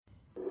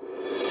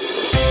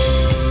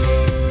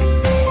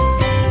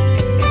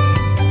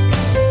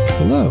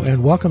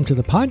and welcome to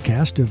the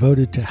podcast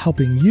devoted to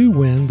helping you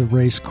win the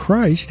race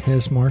Christ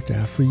has marked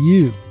out for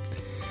you.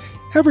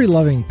 Every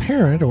loving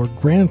parent or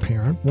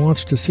grandparent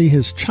wants to see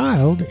his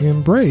child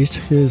embrace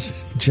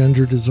his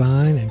gender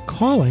design and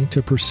calling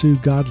to pursue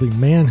godly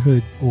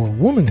manhood or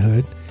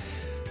womanhood.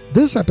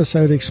 This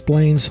episode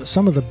explains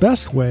some of the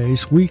best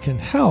ways we can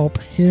help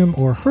him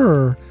or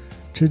her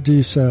to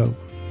do so.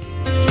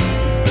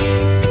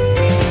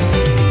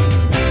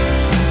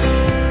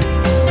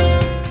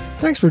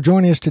 Thanks for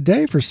joining us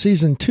today for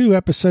Season 2,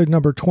 Episode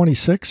number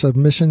 26 of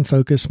Mission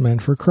Focused Men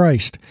for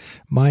Christ.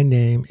 My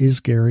name is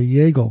Gary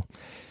Yeagle.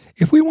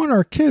 If we want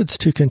our kids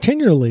to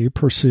continually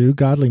pursue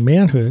godly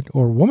manhood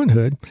or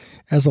womanhood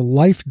as a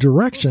life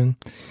direction,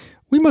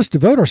 we must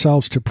devote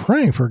ourselves to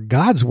praying for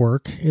God's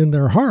work in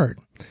their heart.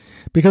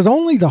 Because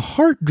only the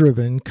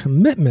heart-driven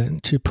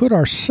commitment to put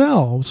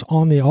ourselves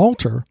on the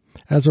altar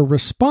as a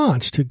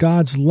response to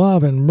God's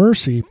love and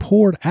mercy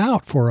poured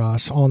out for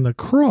us on the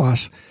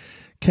cross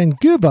can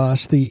give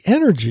us the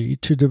energy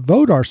to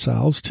devote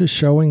ourselves to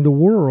showing the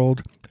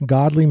world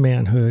godly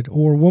manhood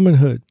or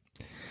womanhood.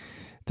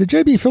 The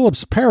J.B.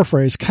 Phillips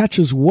paraphrase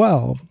catches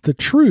well the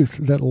truth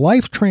that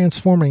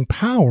life-transforming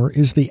power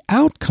is the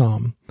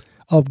outcome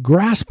of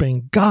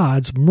grasping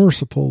God's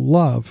merciful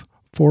love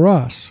for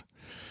us.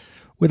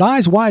 With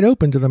eyes wide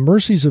open to the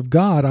mercies of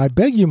God, I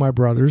beg you, my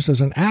brothers, as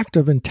an act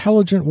of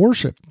intelligent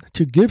worship,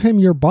 to give him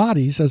your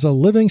bodies as a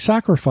living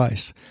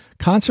sacrifice,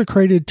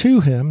 consecrated to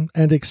him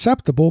and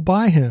acceptable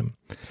by him.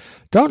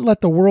 Don't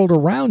let the world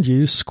around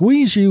you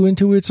squeeze you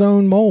into its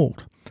own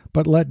mold,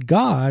 but let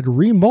God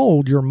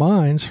remold your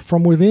minds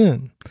from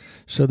within,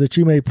 so that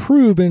you may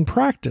prove in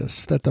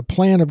practice that the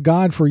plan of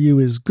God for you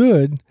is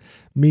good,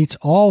 meets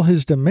all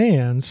his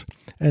demands,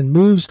 and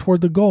moves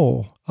toward the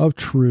goal of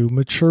true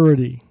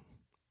maturity.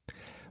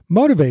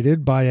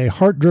 Motivated by a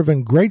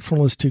heart-driven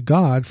gratefulness to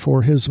God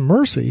for his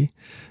mercy,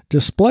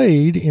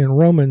 displayed in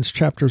Romans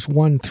chapters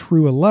 1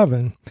 through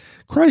 11,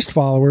 Christ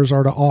followers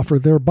are to offer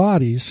their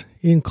bodies,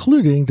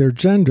 including their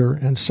gender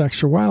and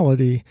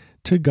sexuality,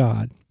 to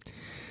God.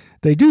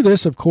 They do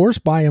this, of course,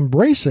 by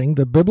embracing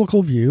the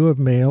biblical view of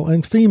male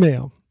and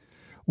female.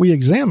 We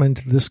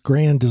examined this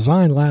grand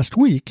design last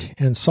week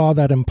and saw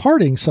that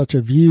imparting such a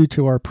view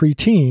to our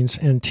preteens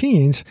and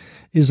teens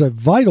is a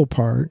vital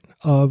part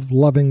of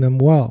loving them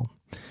well.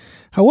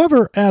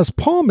 However, as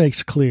Paul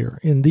makes clear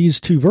in these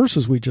two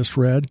verses we just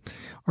read,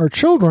 our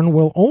children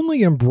will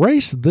only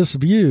embrace this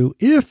view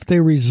if they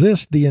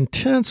resist the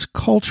intense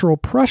cultural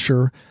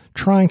pressure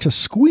trying to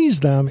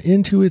squeeze them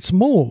into its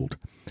mold,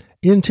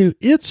 into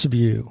its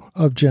view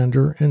of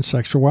gender and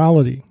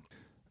sexuality.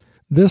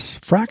 This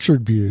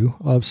fractured view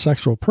of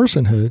sexual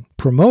personhood,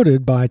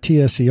 promoted by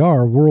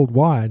TSER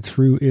worldwide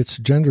through its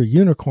gender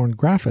unicorn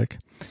graphic,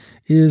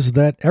 is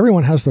that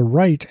everyone has the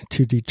right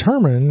to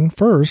determine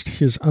first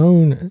his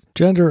own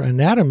gender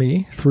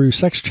anatomy through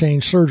sex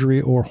change surgery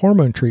or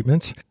hormone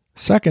treatments,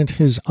 second,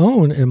 his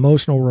own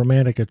emotional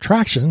romantic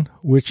attraction,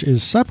 which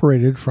is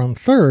separated from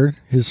third,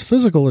 his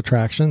physical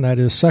attraction, that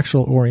is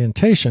sexual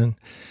orientation,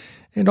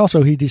 and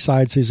also he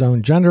decides his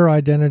own gender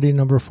identity,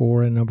 number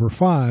 4, and number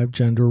 5,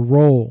 gender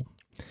role.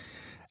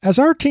 As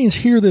our teens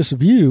hear this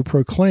view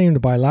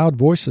proclaimed by loud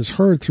voices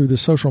heard through the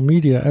social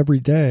media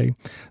every day,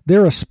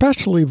 they're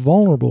especially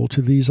vulnerable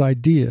to these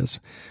ideas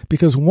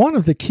because one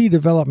of the key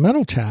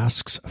developmental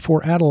tasks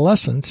for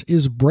adolescents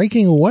is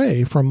breaking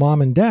away from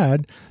mom and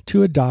dad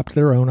to adopt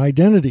their own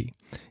identity,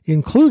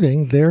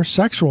 including their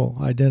sexual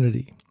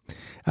identity.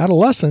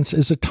 Adolescence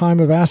is a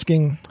time of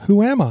asking,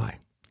 who am I?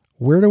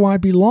 Where do I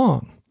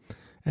belong?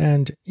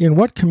 And in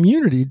what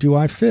community do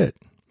I fit?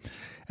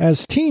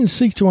 As teens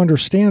seek to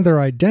understand their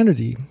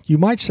identity, you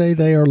might say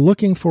they are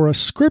looking for a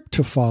script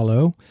to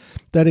follow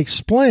that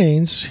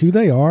explains who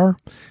they are,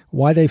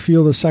 why they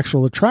feel the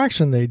sexual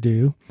attraction they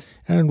do,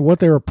 and what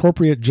their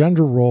appropriate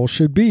gender role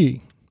should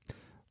be.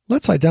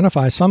 Let's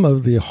identify some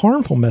of the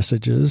harmful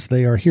messages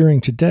they are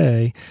hearing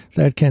today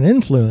that can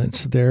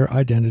influence their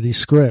identity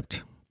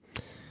script.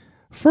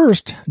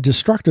 First,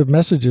 destructive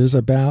messages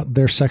about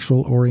their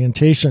sexual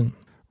orientation.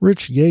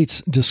 Rich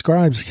Yates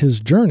describes his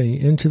journey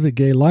into the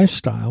gay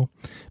lifestyle,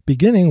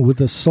 beginning with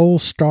the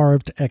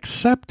soul-starved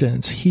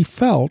acceptance he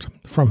felt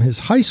from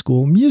his high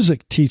school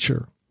music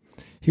teacher.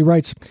 He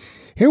writes,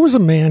 "Here was a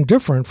man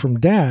different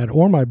from Dad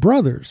or my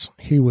brothers.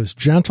 He was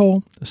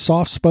gentle,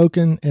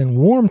 soft-spoken, and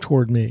warm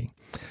toward me.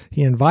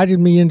 He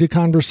invited me into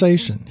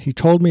conversation. He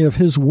told me of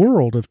his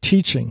world of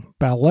teaching,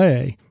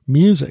 ballet,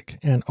 music,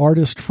 and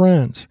artist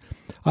friends.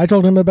 I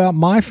told him about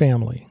my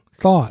family,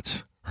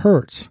 thoughts,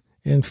 hurts,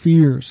 and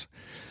fears.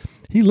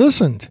 He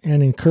listened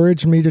and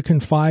encouraged me to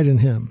confide in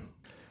him.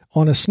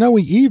 On a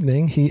snowy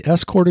evening, he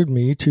escorted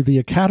me to the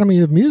Academy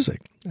of Music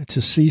to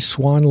see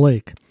Swan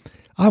Lake.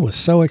 I was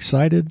so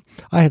excited.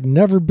 I had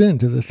never been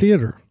to the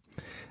theater.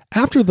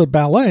 After the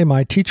ballet,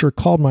 my teacher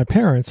called my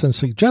parents and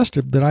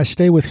suggested that I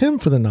stay with him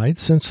for the night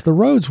since the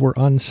roads were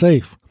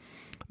unsafe.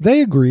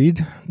 They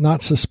agreed,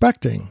 not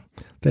suspecting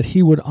that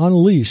he would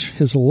unleash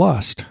his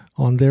lust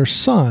on their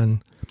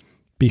son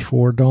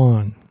before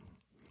dawn.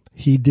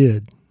 He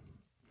did.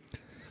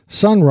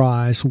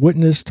 Sunrise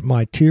witnessed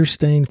my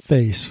tear-stained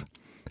face,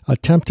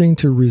 attempting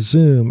to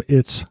resume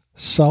its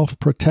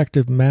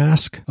self-protective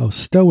mask of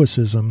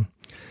stoicism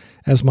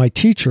as my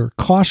teacher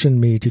cautioned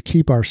me to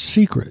keep our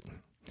secret.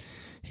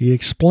 He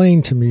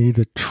explained to me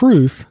the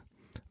truth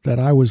that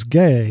I was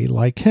gay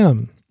like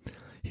him.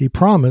 He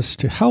promised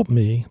to help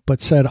me,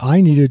 but said I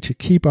needed to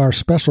keep our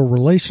special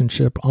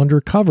relationship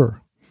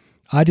undercover.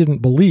 I didn't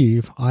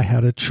believe I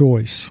had a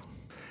choice.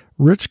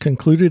 Rich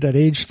concluded at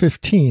age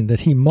 15 that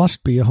he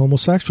must be a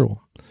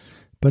homosexual,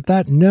 but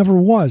that never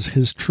was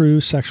his true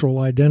sexual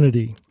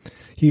identity.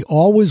 He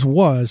always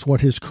was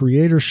what his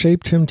Creator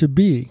shaped him to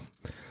be,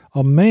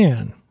 a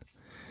man.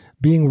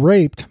 Being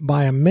raped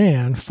by a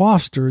man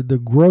fostered the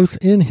growth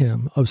in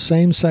him of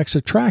same-sex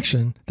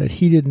attraction that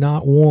he did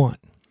not want.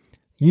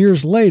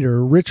 Years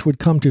later, Rich would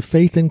come to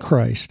faith in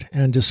Christ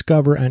and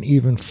discover an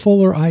even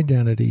fuller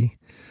identity,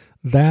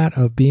 that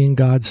of being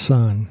God's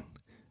son.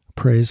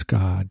 Praise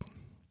God.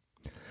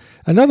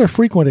 Another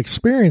frequent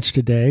experience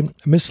today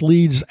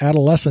misleads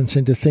adolescents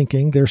into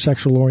thinking their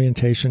sexual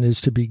orientation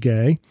is to be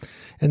gay,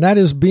 and that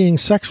is being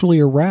sexually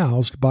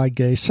aroused by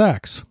gay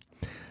sex.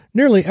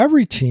 Nearly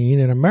every teen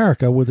in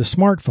America with a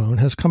smartphone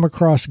has come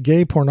across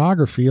gay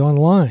pornography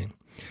online.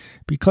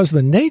 Because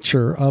the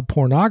nature of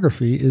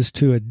pornography is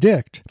to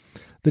addict,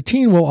 the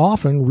teen will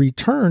often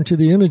return to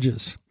the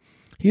images.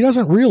 He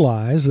doesn't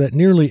realize that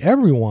nearly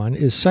everyone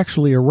is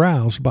sexually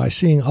aroused by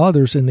seeing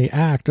others in the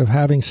act of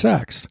having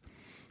sex,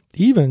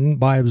 even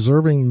by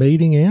observing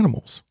mating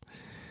animals.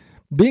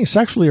 Being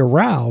sexually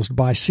aroused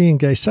by seeing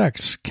gay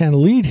sex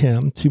can lead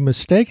him to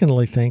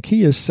mistakenly think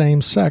he is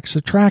same-sex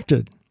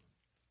attracted.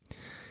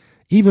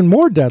 Even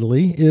more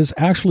deadly is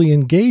actually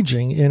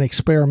engaging in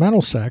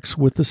experimental sex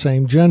with the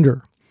same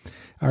gender.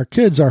 Our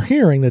kids are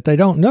hearing that they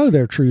don't know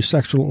their true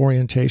sexual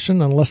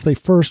orientation unless they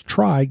first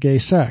try gay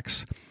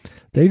sex.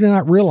 They do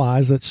not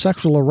realize that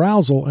sexual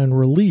arousal and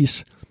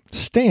release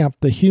stamp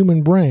the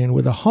human brain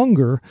with a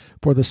hunger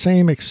for the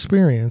same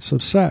experience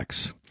of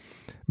sex.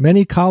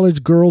 Many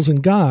college girls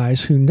and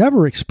guys who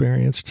never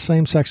experienced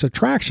same-sex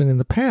attraction in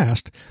the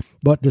past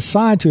but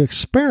decide to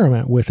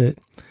experiment with it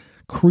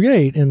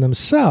create in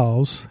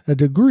themselves a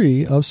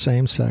degree of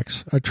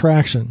same-sex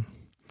attraction.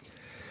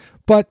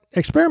 But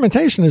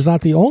experimentation is not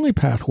the only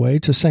pathway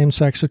to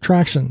same-sex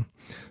attraction.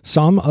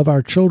 Some of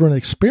our children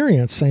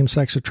experience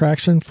same-sex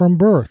attraction from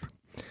birth.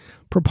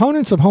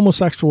 Proponents of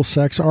homosexual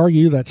sex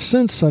argue that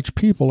since such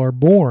people are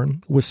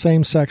born with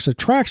same-sex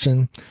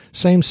attraction,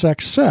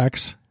 same-sex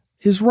sex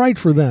is right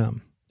for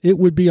them. It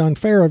would be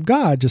unfair of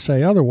God to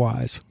say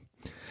otherwise.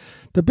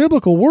 The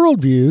biblical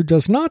worldview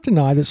does not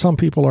deny that some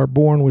people are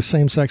born with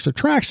same-sex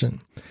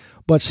attraction,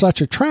 but such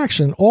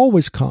attraction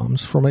always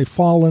comes from a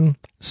fallen,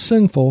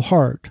 sinful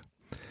heart.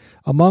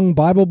 Among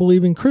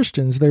Bible-believing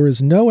Christians, there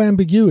is no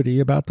ambiguity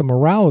about the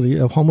morality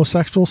of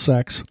homosexual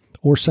sex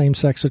or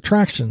same-sex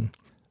attraction.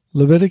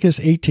 Leviticus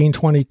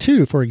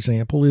 18:22, for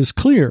example, is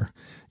clear.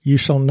 You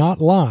shall not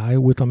lie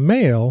with a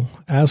male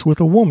as with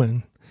a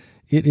woman.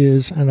 It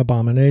is an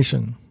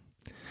abomination.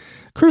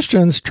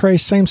 Christians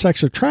trace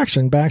same-sex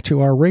attraction back to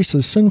our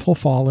race's sinful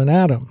fall in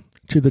Adam,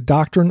 to the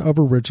doctrine of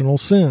original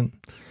sin.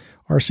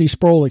 R.C.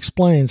 Sproul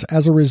explains,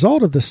 as a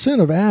result of the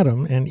sin of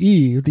Adam and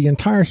Eve, the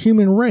entire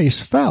human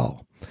race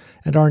fell,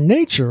 and our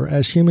nature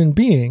as human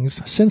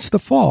beings since the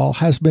fall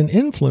has been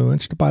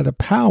influenced by the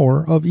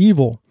power of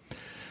evil.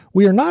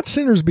 We are not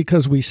sinners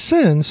because we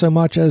sin so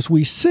much as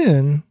we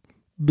sin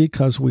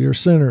because we are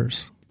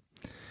sinners.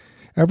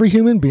 Every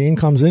human being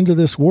comes into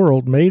this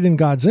world made in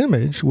God's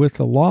image with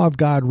the law of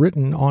God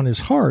written on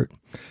his heart,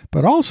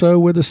 but also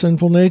with a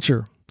sinful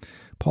nature.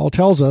 Paul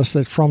tells us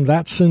that from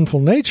that sinful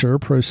nature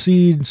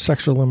proceed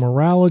sexual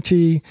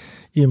immorality,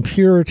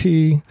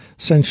 impurity,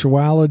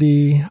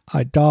 sensuality,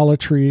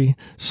 idolatry,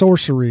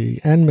 sorcery,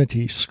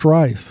 enmity,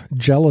 strife,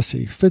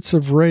 jealousy, fits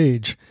of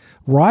rage,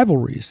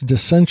 rivalries,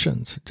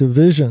 dissensions,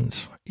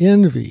 divisions,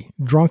 envy,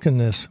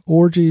 drunkenness,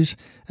 orgies,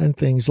 and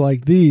things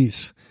like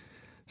these.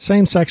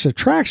 Same-sex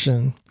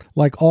attraction,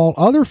 like all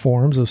other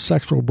forms of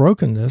sexual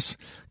brokenness,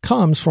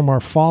 comes from our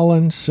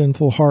fallen,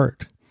 sinful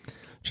heart.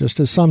 Just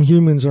as some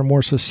humans are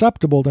more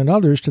susceptible than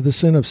others to the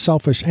sin of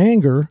selfish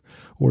anger,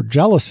 or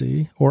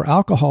jealousy, or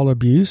alcohol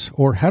abuse,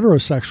 or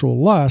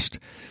heterosexual lust,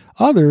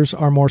 others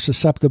are more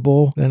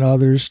susceptible than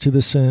others to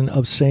the sin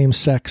of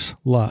same-sex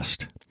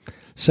lust.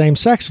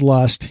 Same-sex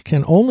lust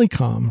can only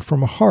come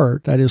from a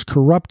heart that is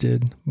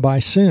corrupted by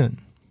sin.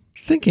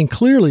 Thinking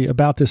clearly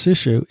about this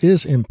issue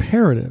is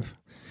imperative.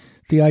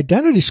 The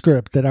identity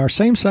script that our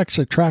same-sex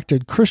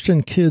attracted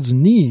Christian kids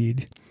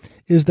need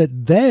is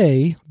that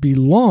they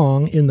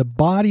belong in the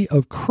body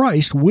of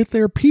Christ with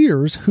their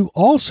peers who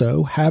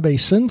also have a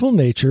sinful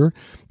nature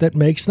that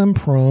makes them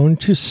prone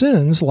to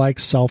sins like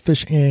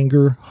selfish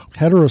anger,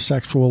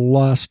 heterosexual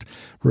lust,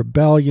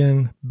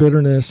 rebellion,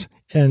 bitterness,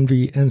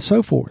 envy, and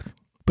so forth.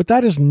 But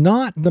that is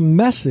not the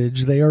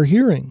message they are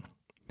hearing.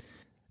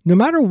 No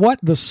matter what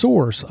the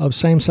source of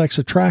same-sex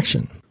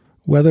attraction,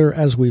 whether,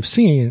 as we've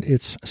seen,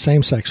 it's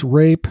same-sex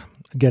rape,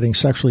 getting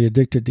sexually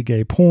addicted to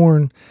gay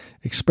porn,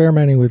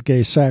 experimenting with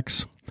gay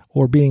sex,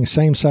 or being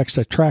same-sex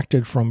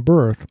attracted from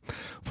birth,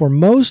 for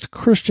most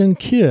Christian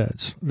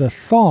kids, the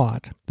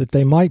thought that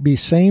they might be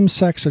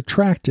same-sex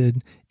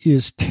attracted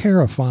is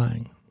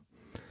terrifying.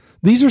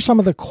 These are some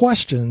of the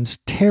questions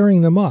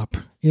tearing them up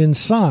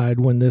inside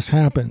when this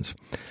happens.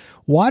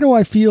 Why do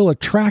I feel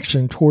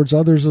attraction towards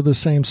others of the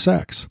same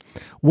sex?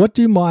 What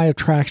do my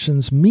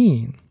attractions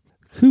mean?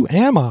 Who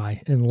am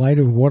I in light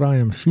of what I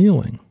am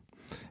feeling?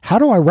 How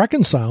do I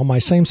reconcile my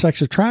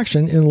same-sex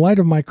attraction in light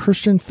of my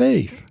Christian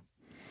faith?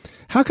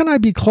 How can I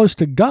be close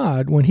to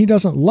God when He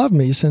doesn't love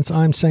me since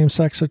I'm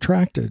same-sex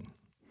attracted?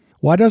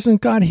 Why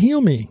doesn't God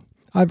heal me?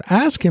 I've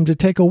asked Him to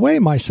take away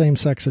my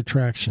same-sex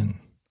attraction.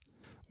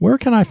 Where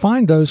can I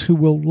find those who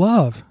will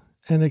love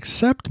and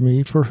accept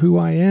me for who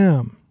I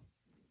am?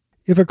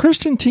 If a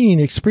Christian teen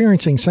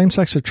experiencing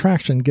same-sex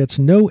attraction gets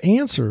no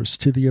answers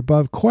to the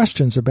above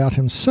questions about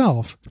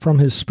himself from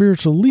his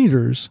spiritual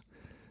leaders,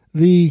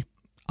 the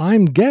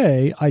 "I'm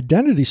gay"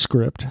 identity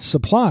script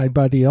supplied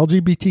by the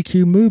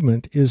LGBTQ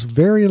movement is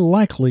very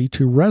likely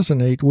to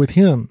resonate with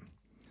him.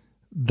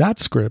 That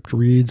script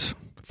reads,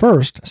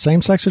 first,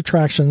 same-sex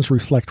attractions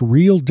reflect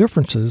real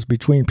differences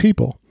between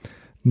people,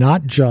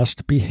 not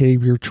just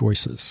behavior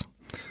choices.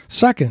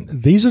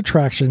 Second, these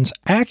attractions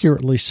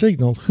accurately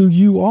signal who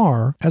you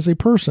are as a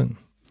person.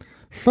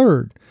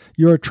 Third,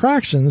 your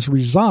attractions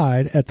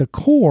reside at the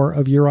core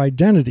of your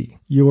identity,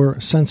 your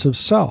sense of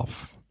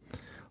self.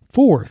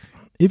 Fourth,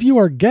 if you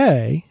are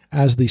gay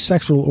as the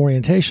sexual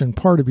orientation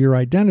part of your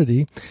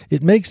identity,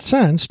 it makes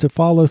sense to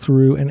follow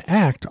through and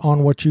act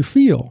on what you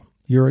feel,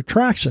 your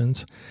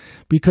attractions,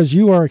 because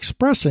you are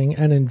expressing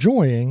and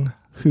enjoying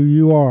who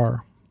you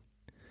are.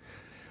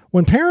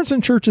 When parents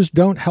and churches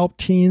don't help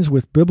teens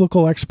with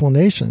biblical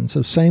explanations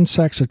of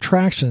same-sex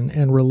attraction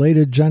and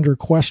related gender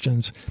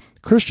questions,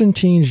 Christian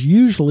teens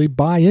usually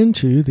buy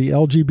into the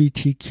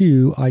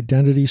LGBTQ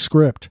identity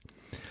script.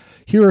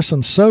 Here are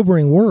some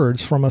sobering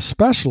words from a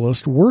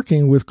specialist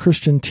working with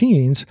Christian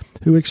teens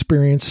who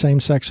experience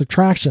same-sex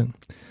attraction.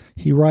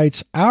 He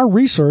writes, "Our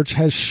research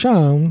has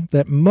shown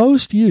that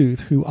most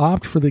youth who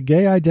opt for the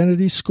gay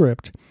identity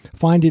script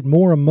find it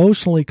more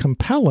emotionally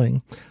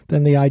compelling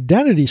than the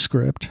identity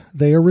script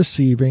they are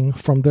receiving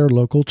from their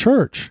local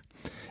church.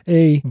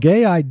 A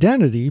gay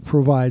identity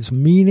provides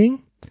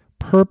meaning,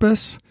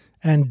 purpose,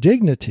 and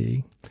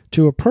dignity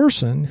to a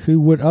person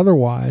who would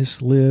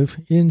otherwise live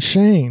in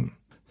shame.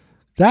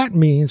 That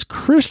means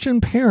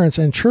Christian parents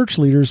and church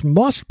leaders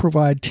must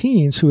provide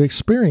teens who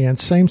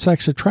experience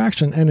same-sex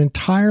attraction an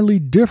entirely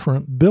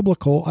different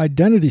biblical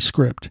identity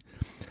script.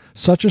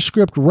 Such a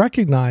script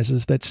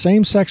recognizes that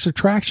same-sex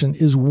attraction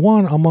is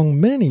one among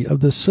many of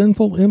the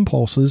sinful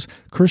impulses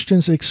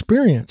Christians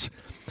experience.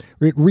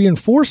 It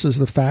reinforces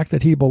the fact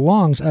that he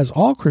belongs, as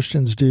all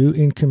Christians do,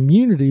 in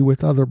community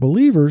with other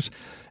believers,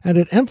 and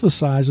it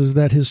emphasizes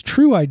that his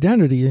true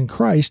identity in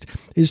Christ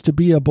is to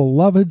be a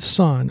beloved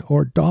son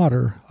or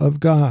daughter of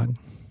God."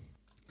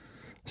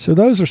 So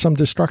those are some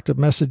destructive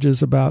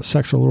messages about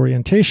sexual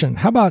orientation.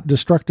 How about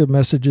destructive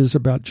messages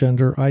about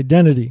gender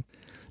identity?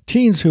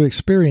 Teens who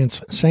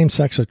experience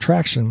same-sex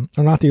attraction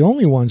are not the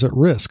only ones at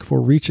risk for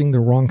reaching the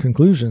wrong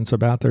conclusions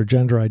about their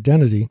gender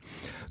identity.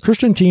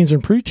 Christian teens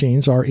and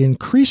preteens are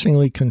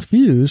increasingly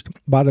confused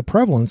by the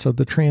prevalence of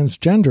the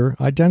transgender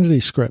identity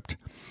script.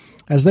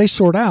 As they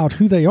sort out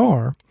who they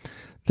are,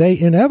 they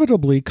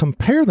inevitably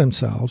compare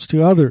themselves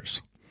to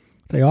others.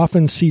 They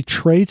often see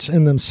traits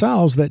in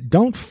themselves that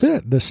don't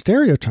fit the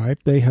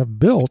stereotype they have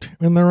built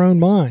in their own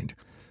mind.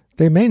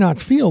 They may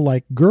not feel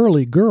like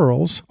girly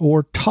girls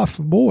or tough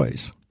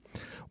boys.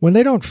 When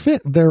they don't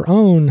fit their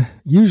own,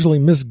 usually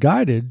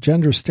misguided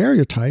gender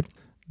stereotype,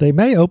 they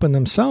may open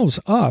themselves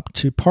up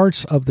to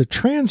parts of the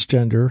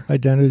transgender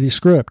identity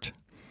script.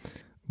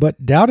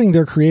 But doubting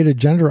their created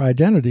gender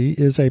identity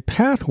is a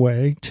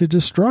pathway to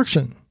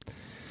destruction.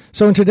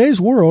 So in today's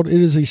world, it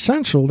is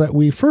essential that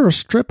we first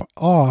strip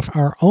off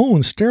our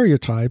own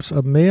stereotypes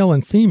of male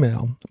and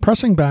female,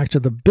 pressing back to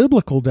the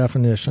biblical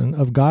definition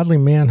of godly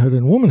manhood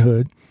and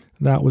womanhood.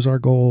 That was our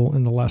goal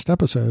in the last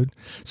episode.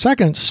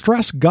 Second,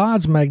 stress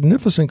God's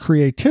magnificent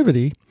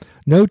creativity.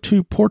 No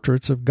two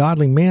portraits of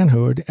godly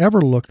manhood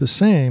ever look the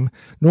same,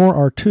 nor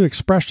are two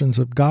expressions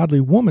of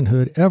godly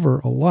womanhood ever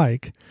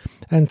alike.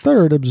 And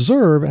third,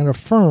 observe and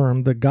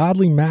affirm the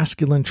godly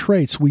masculine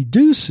traits we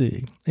do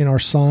see in our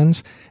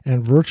sons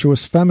and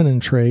virtuous feminine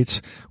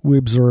traits we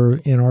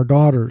observe in our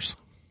daughters.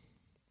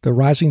 The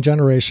rising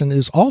generation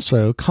is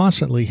also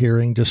constantly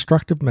hearing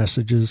destructive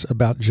messages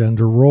about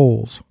gender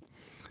roles.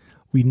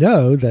 We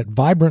know that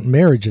vibrant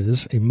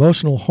marriages,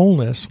 emotional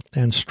wholeness,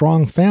 and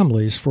strong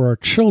families for our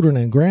children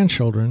and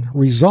grandchildren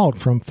result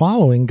from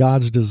following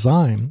God's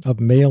design of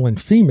male and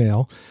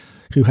female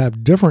who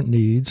have different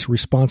needs,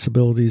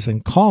 responsibilities,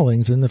 and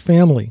callings in the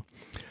family.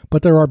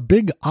 But there are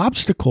big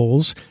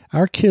obstacles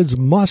our kids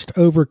must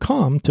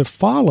overcome to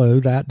follow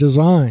that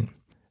design.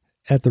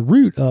 At the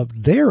root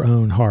of their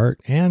own heart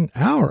and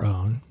our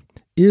own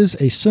is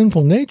a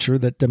sinful nature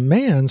that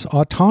demands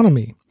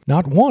autonomy,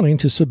 not wanting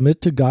to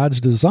submit to God's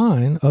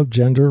design of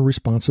gender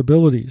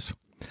responsibilities.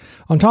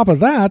 On top of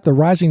that, the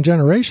rising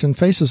generation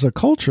faces a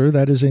culture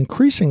that is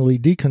increasingly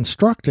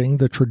deconstructing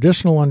the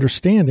traditional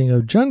understanding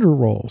of gender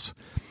roles.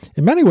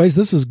 In many ways,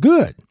 this is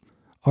good.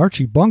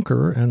 Archie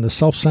Bunker and the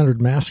self-centered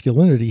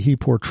masculinity he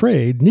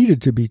portrayed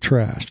needed to be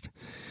trashed.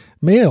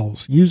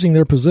 Males using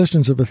their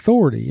positions of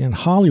authority in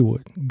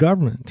Hollywood,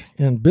 government,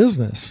 and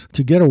business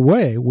to get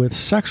away with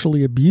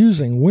sexually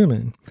abusing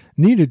women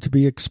needed to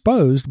be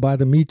exposed by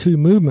the Me Too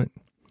movement.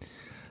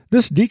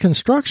 This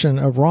deconstruction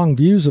of wrong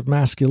views of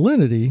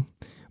masculinity,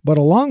 but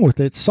along with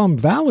it some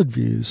valid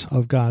views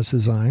of God's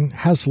design,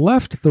 has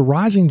left the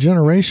rising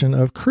generation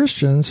of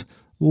Christians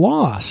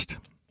lost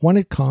when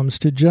it comes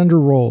to gender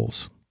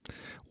roles.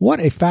 What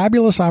a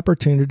fabulous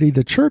opportunity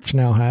the church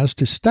now has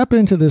to step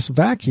into this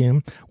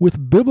vacuum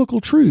with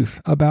biblical truth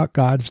about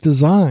God's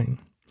design.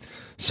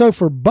 So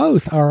for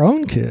both our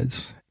own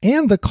kids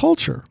and the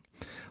culture,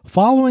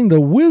 following the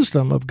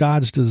wisdom of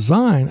God's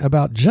design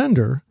about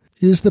gender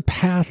is the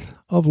path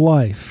of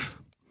life.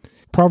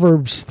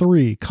 Proverbs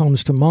 3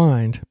 comes to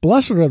mind.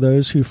 Blessed are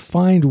those who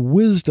find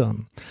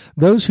wisdom,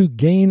 those who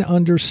gain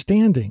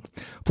understanding.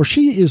 For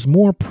she is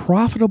more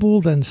profitable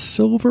than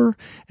silver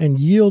and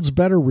yields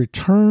better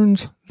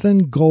returns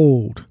than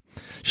gold.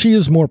 She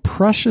is more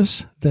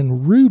precious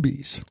than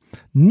rubies.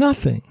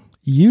 Nothing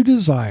you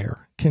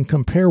desire can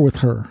compare with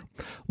her.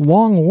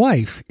 Long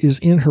life is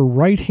in her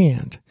right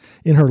hand.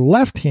 In her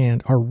left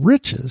hand are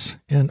riches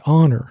and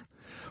honor.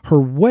 Her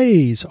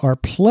ways are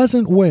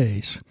pleasant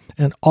ways,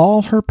 and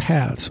all her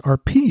paths are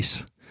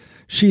peace.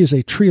 She is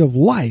a tree of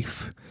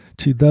life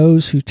to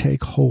those who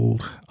take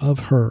hold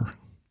of her.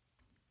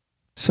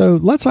 So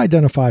let's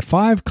identify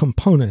 5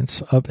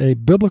 components of a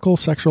biblical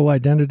sexual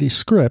identity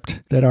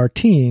script that our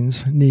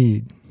teens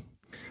need.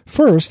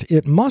 First,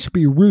 it must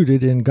be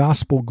rooted in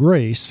gospel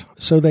grace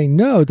so they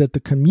know that the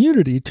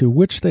community to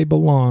which they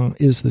belong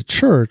is the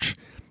church,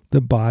 the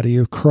body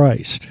of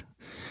Christ.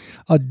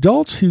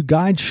 Adults who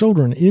guide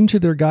children into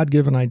their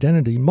God-given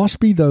identity must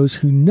be those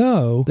who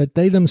know that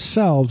they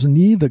themselves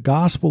need the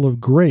gospel of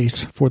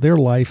grace for their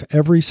life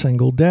every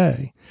single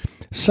day.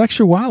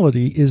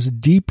 Sexuality is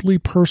deeply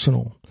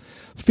personal.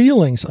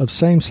 Feelings of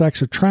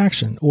same-sex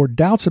attraction or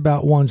doubts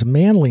about one's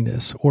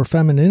manliness or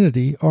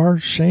femininity are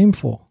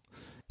shameful.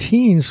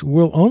 Teens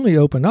will only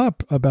open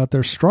up about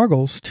their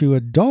struggles to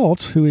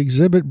adults who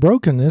exhibit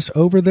brokenness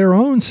over their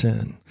own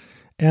sin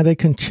and a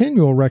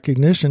continual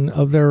recognition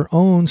of their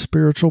own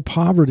spiritual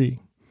poverty.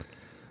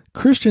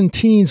 Christian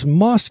teens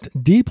must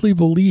deeply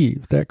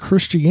believe that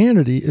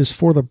Christianity is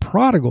for the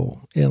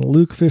prodigal in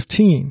Luke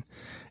 15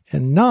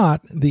 and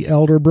not the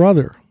elder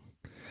brother.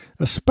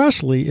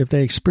 Especially if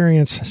they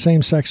experience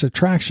same-sex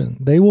attraction,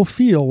 they will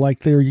feel like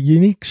their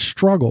unique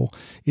struggle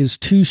is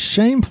too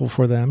shameful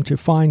for them to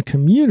find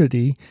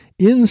community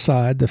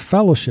inside the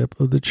fellowship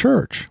of the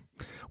church.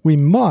 We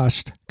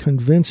must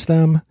convince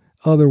them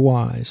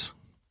otherwise.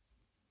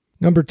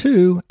 Number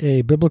 2,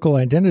 a biblical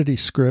identity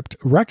script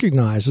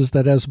recognizes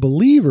that as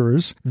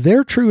believers,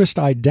 their truest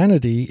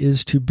identity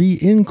is to be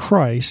in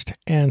Christ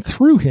and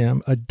through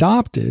Him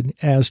adopted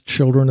as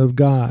children of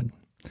God.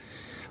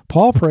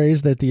 Paul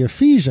prays that the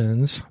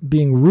Ephesians,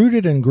 being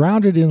rooted and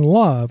grounded in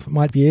love,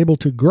 might be able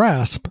to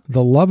grasp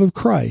the love of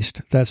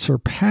Christ that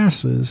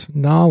surpasses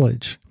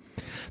knowledge.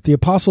 The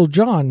Apostle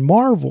John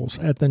marvels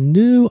at the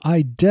new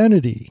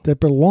identity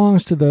that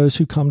belongs to those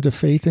who come to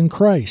faith in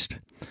Christ.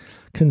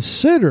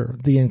 Consider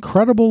the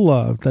incredible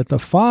love that the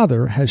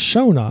Father has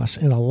shown us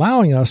in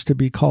allowing us to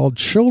be called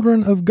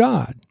children of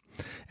God.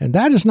 And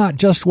that is not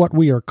just what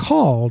we are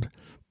called,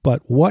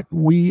 but what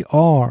we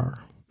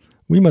are.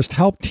 We must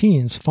help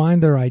teens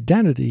find their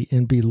identity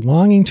in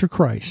belonging to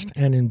Christ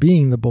and in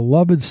being the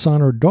beloved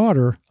son or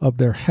daughter of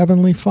their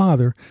heavenly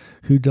Father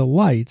who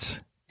delights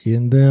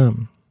in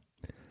them.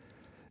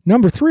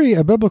 Number 3,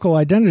 a biblical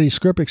identity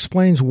script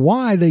explains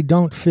why they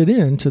don't fit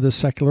into the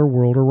secular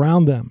world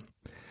around them.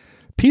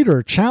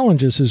 Peter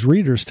challenges his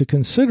readers to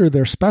consider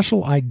their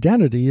special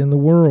identity in the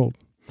world.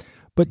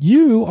 But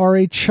you are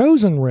a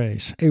chosen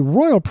race, a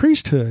royal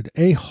priesthood,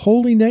 a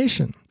holy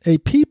nation, a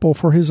people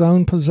for His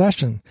own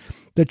possession,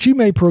 that you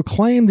may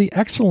proclaim the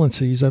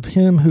excellencies of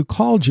Him who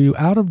called you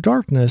out of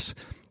darkness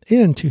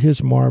into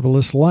His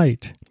marvelous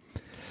light.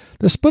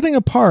 The splitting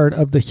apart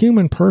of the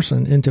human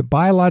person into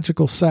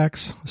biological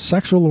sex,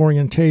 sexual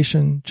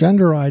orientation,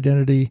 gender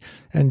identity,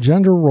 and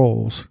gender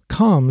roles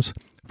comes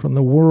from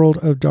the world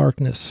of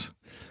darkness.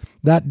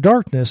 That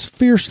darkness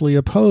fiercely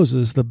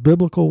opposes the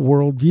biblical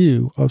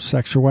worldview of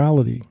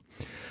sexuality.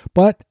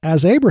 But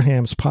as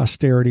Abraham's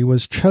posterity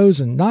was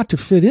chosen not to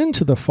fit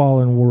into the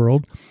fallen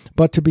world,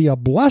 but to be a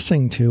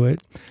blessing to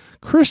it,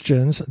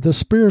 Christians, the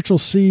spiritual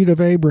seed of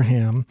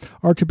Abraham,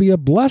 are to be a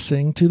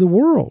blessing to the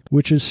world,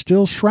 which is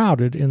still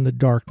shrouded in the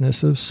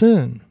darkness of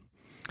sin.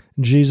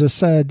 Jesus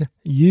said,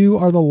 "You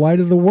are the light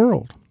of the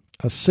world.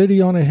 A city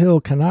on a hill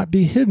cannot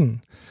be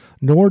hidden,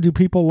 nor do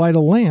people light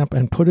a lamp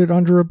and put it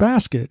under a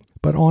basket,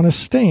 but on a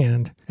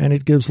stand, and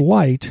it gives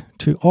light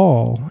to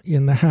all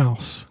in the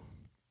house."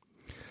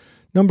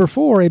 Number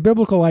 4, a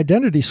biblical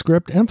identity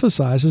script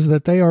emphasizes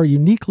that they are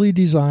uniquely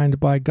designed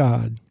by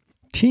God.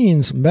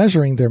 Teens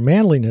measuring their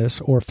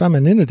manliness or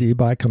femininity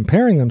by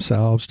comparing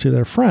themselves to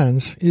their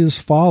friends is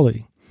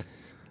folly.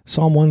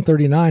 Psalm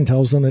 139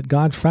 tells them that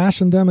God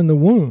fashioned them in the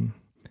womb.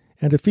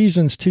 And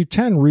Ephesians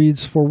 2:10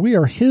 reads, "For we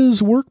are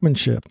His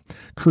workmanship,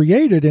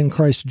 created in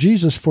Christ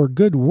Jesus for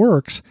good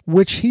works,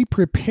 which He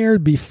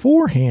prepared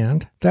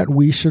beforehand that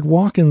we should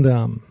walk in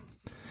them."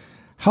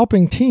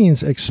 Helping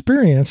teens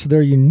experience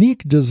their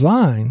unique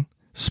design,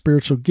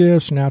 spiritual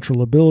gifts,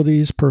 natural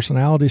abilities,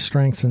 personality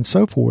strengths, and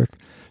so forth,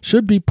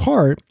 should be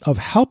part of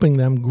helping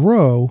them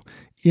grow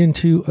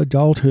into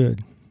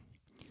adulthood.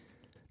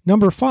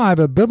 Number 5,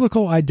 a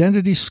biblical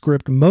identity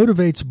script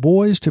motivates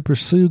boys to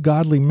pursue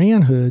godly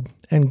manhood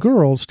and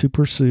girls to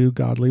pursue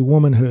godly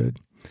womanhood.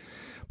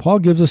 Paul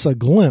gives us a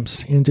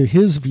glimpse into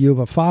his view of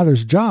a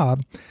father's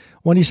job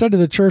when he said to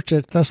the church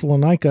at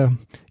Thessalonica,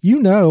 "You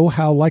know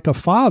how, like a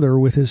father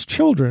with his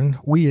children,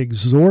 we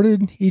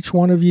exhorted each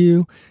one of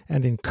you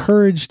and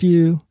encouraged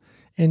you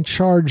and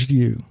charged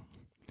you."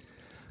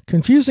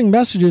 Confusing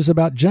messages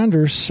about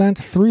gender sent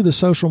through the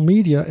social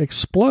media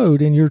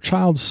explode in your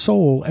child's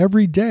soul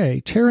every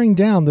day, tearing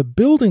down the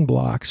building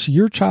blocks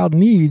your child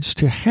needs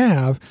to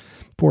have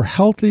for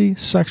healthy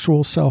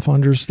sexual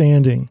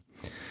self-understanding.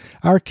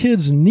 Our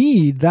kids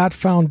need that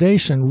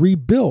foundation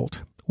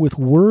rebuilt with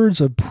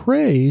words of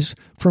praise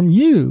from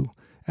you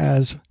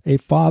as a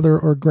father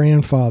or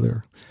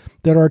grandfather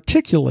that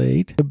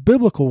articulate the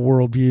biblical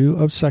worldview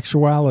of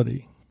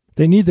sexuality.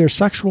 They need their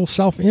sexual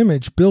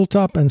self-image built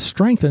up and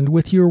strengthened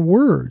with your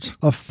words,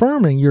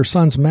 affirming your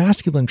son's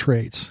masculine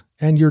traits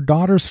and your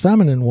daughter's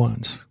feminine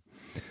ones.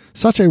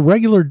 Such a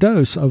regular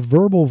dose of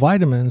verbal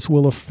vitamins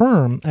will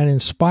affirm and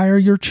inspire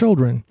your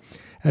children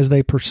as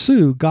they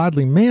pursue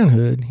godly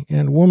manhood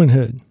and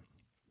womanhood.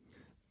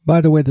 By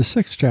the way, the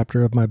 6th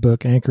chapter of my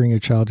book, Anchoring a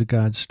Child to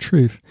God's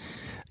Truth,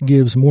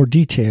 gives more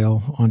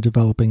detail on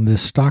developing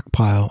this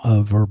stockpile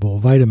of verbal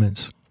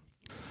vitamins.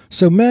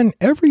 So men,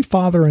 every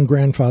father and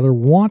grandfather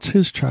wants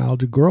his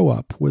child to grow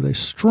up with a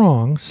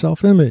strong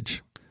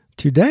self-image.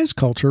 Today's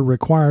culture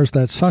requires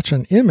that such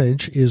an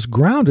image is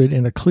grounded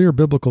in a clear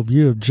biblical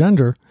view of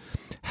gender,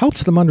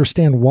 helps them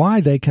understand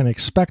why they can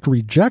expect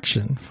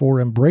rejection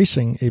for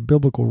embracing a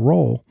biblical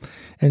role,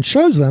 and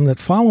shows them that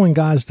following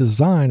God's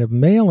design of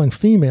male and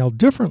female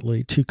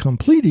differently to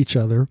complete each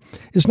other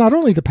is not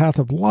only the path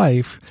of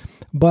life,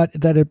 but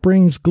that it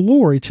brings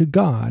glory to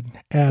God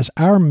as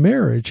our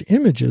marriage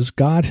images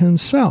God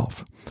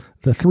Himself,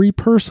 the three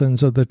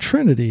persons of the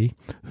Trinity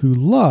who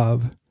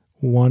love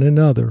one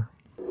another.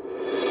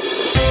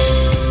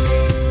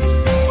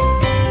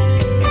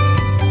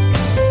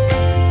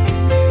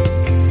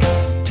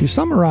 To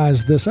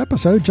summarize this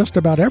episode, just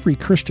about every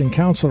Christian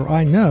counselor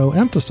I know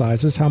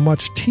emphasizes how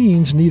much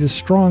teens need a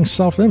strong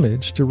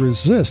self-image to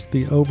resist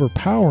the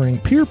overpowering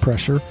peer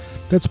pressure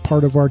that's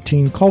part of our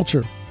teen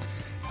culture.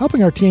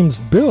 Helping our teens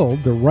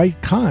build the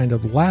right kind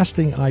of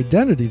lasting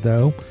identity,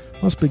 though,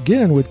 must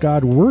begin with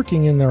God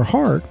working in their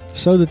heart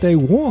so that they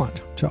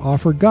want to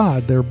offer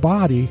God their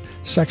body,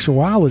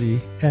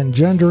 sexuality, and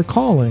gender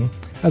calling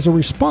as a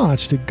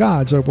response to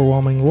God's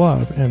overwhelming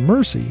love and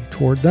mercy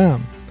toward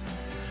them.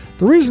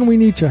 The reason we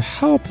need to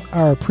help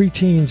our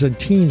preteens and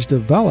teens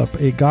develop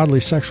a godly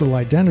sexual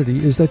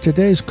identity is that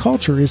today's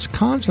culture is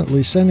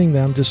constantly sending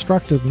them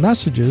destructive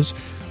messages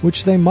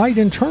which they might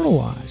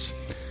internalize,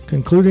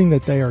 concluding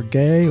that they are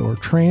gay or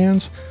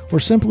trans, or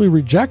simply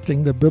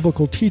rejecting the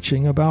biblical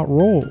teaching about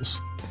roles.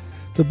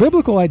 The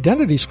biblical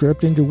identity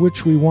script into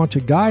which we want to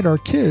guide our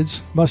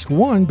kids must,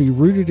 1, be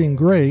rooted in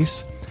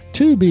grace,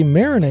 2, be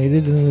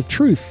marinated in the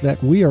truth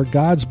that we are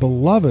God's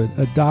beloved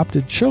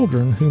adopted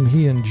children whom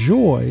He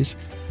enjoys,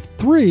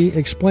 3,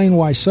 explain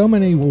why so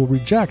many will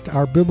reject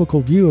our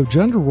biblical view of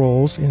gender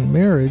roles in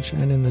marriage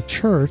and in the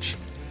church,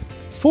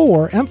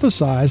 4,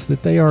 emphasize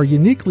that they are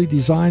uniquely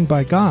designed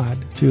by God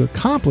to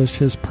accomplish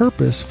His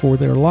purpose for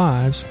their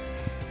lives,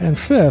 and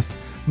 5th,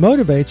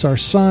 motivates our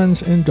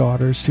sons and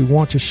daughters to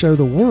want to show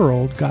the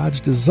world God's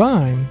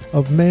design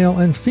of male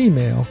and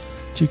female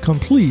to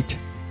complete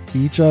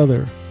each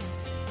other.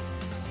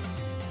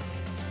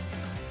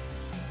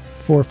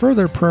 For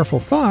further prayerful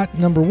thought,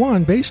 number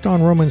 1, based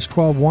on Romans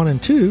 12:1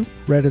 and 2,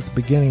 read at the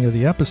beginning of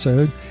the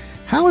episode,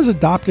 how is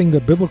adopting the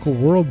biblical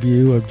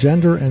worldview of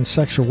gender and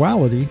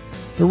sexuality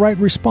the right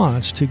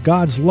response to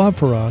God's love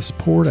for us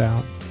poured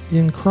out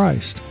in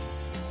Christ?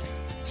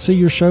 See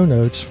your show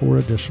notes for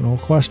additional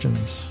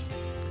questions.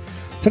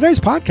 Today's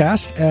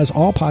podcast, as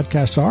all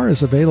podcasts are,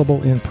 is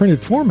available in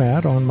printed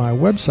format on my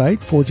website,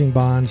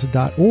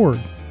 forgingbonds.org.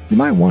 You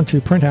might want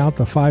to print out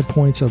the 5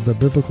 points of the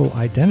biblical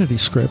identity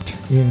script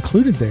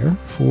included there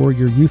for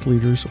your youth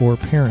leaders or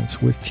parents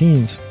with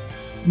teens.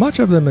 Much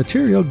of the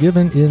material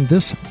given in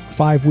this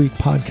 5-week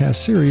podcast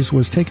series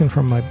was taken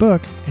from my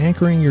book,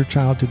 Anchoring Your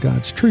Child to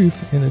God's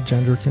Truth in a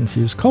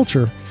Gender-Confused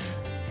Culture.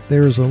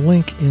 There is a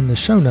link in the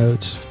show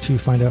notes to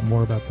find out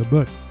more about the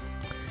book.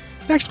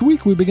 Next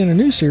week, we begin a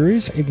new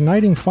series,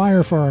 Igniting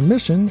Fire for Our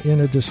Mission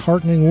in a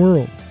Disheartening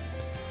World.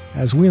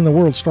 As we in the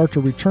world start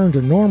to return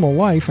to normal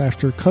life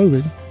after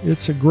COVID,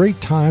 it's a great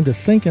time to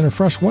think in a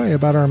fresh way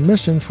about our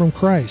mission from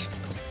Christ,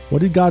 What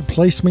did God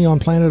place me on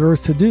planet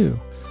Earth to do?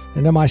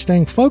 And am I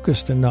staying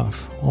focused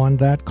enough on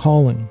that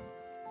calling?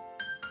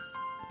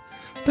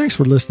 Thanks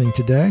for listening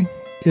today.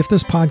 If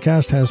this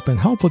podcast has been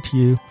helpful to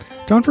you,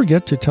 don't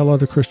forget to tell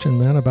other Christian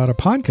men about a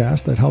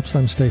podcast that helps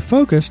them stay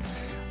focused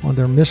on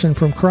their mission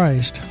from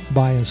Christ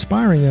by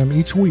inspiring them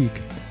each week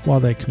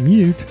while they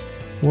commute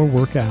or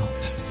work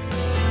out.